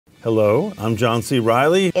Hello, I'm John C.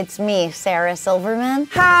 Reilly. It's me, Sarah Silverman.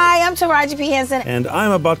 Hi, I'm Taraji P. Henson. And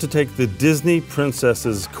I'm about to take the Disney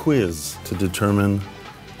Princesses quiz to determine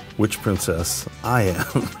which princess I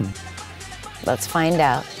am. Let's find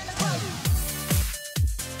out.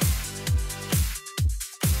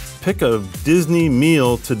 Pick a Disney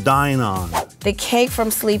meal to dine on. The cake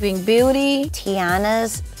from Sleeping Beauty.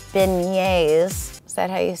 Tiana's beignets. Is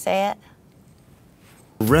that how you say it?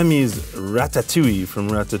 Remy's ratatouille from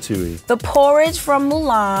Ratatouille. The porridge from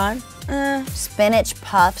Mulan. Spinach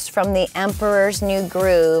puffs from The Emperor's New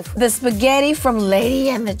Groove. The spaghetti from Lady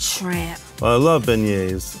and the Tramp. Well, I love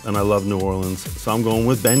beignets, and I love New Orleans, so I'm going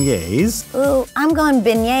with beignets. Ooh, I'm going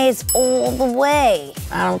beignets all the way.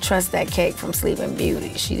 I don't trust that cake from Sleeping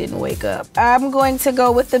Beauty. She didn't wake up. I'm going to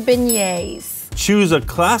go with the beignets. Choose a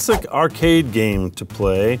classic arcade game to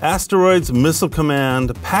play. Asteroids, Missile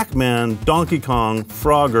Command, Pac-Man, Donkey Kong,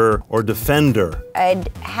 Frogger, or Defender. I'd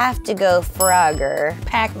have to go Frogger.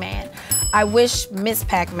 Pac-Man. I wish Miss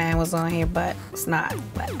Pac-Man was on here, but it's not.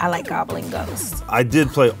 But I like Gobbling Ghosts. I did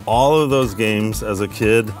play all of those games as a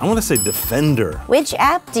kid. I want to say Defender. Which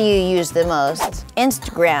app do you use the most?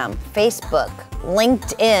 Instagram, Facebook,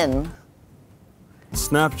 LinkedIn.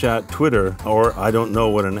 Snapchat, Twitter, or I don't know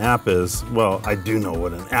what an app is. Well, I do know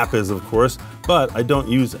what an app is, of course, but I don't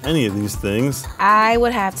use any of these things. I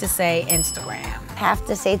would have to say Instagram. Have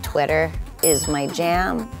to say Twitter is my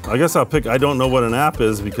jam. I guess I'll pick I don't know what an app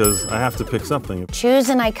is because I have to pick something. Choose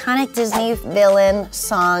an iconic Disney villain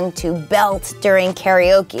song to belt during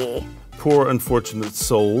karaoke. Poor Unfortunate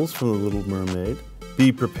Souls from The Little Mermaid.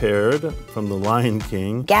 Be Prepared from The Lion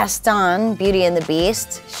King. Gaston, Beauty and the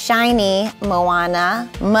Beast. Shiny, Moana.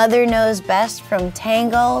 Mother Knows Best from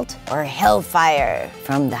Tangled. Or Hellfire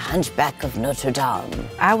from The Hunchback of Notre Dame.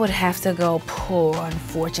 I would have to go Poor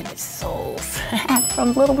Unfortunate Souls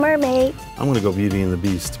from Little Mermaid. I'm gonna go Beauty and the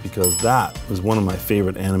Beast because that was one of my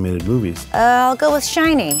favorite animated movies. I'll go with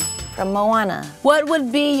Shiny from Moana. What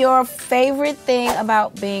would be your favorite thing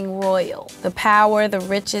about being royal? The power, the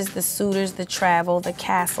riches, the suitors, the travel, the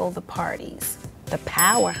castle, the parties. The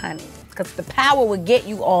power, honey. Because the power would get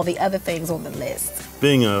you all the other things on the list.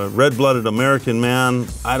 Being a red-blooded American man,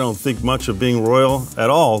 I don't think much of being royal at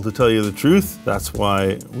all, to tell you the truth. That's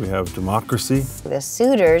why we have democracy. The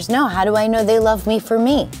suitors, no, how do I know they love me for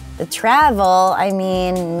me? The travel, I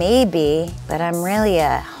mean, maybe, but I'm really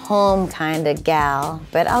a home kind of gal.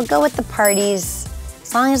 But I'll go with the parties,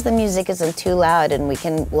 as long as the music isn't too loud and we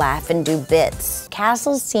can laugh and do bits.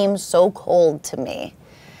 Castles seem so cold to me.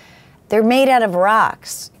 They're made out of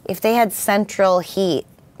rocks. If they had central heat,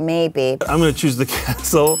 maybe. I'm gonna choose the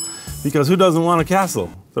castle because who doesn't want a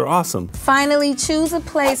castle? They're awesome. Finally, choose a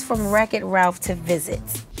place from Wreck-It Ralph to visit.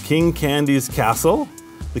 King Candy's Castle,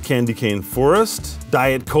 the Candy Cane Forest,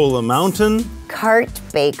 Diet Cola Mountain, Cart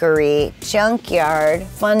Bakery, Junkyard,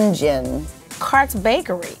 Fungin. Cart's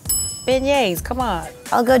Bakery. Beignets, come on.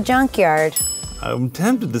 I'll go Junkyard. I'm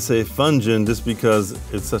tempted to say Fungin just because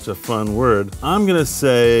it's such a fun word. I'm gonna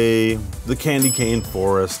say the Candy Cane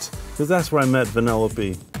Forest, because that's where I met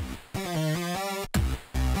Vanellope.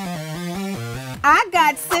 I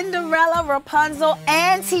got Cinderella, Rapunzel,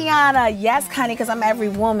 and Tiana. Yes, honey, because I'm every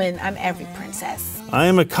woman, I'm every princess. I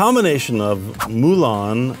am a combination of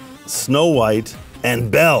Mulan, Snow White, and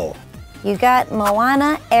Belle. You got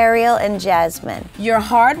Moana, Ariel, and Jasmine. You're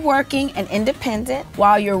hardworking and independent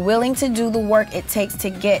while you're willing to do the work it takes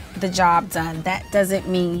to get the job done. That doesn't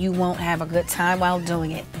mean you won't have a good time while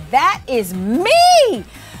doing it. That is me!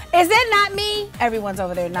 Is it not me? Everyone's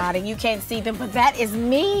over there nodding. You can't see them, but that is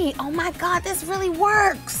me. Oh my God, this really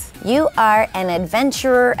works. You are an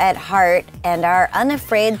adventurer at heart and are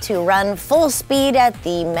unafraid to run full speed at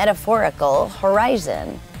the metaphorical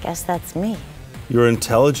horizon. Guess that's me. You're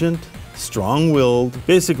intelligent, strong-willed.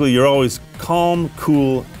 Basically, you're always calm,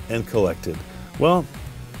 cool, and collected. Well,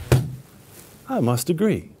 I must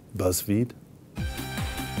agree. BuzzFeed.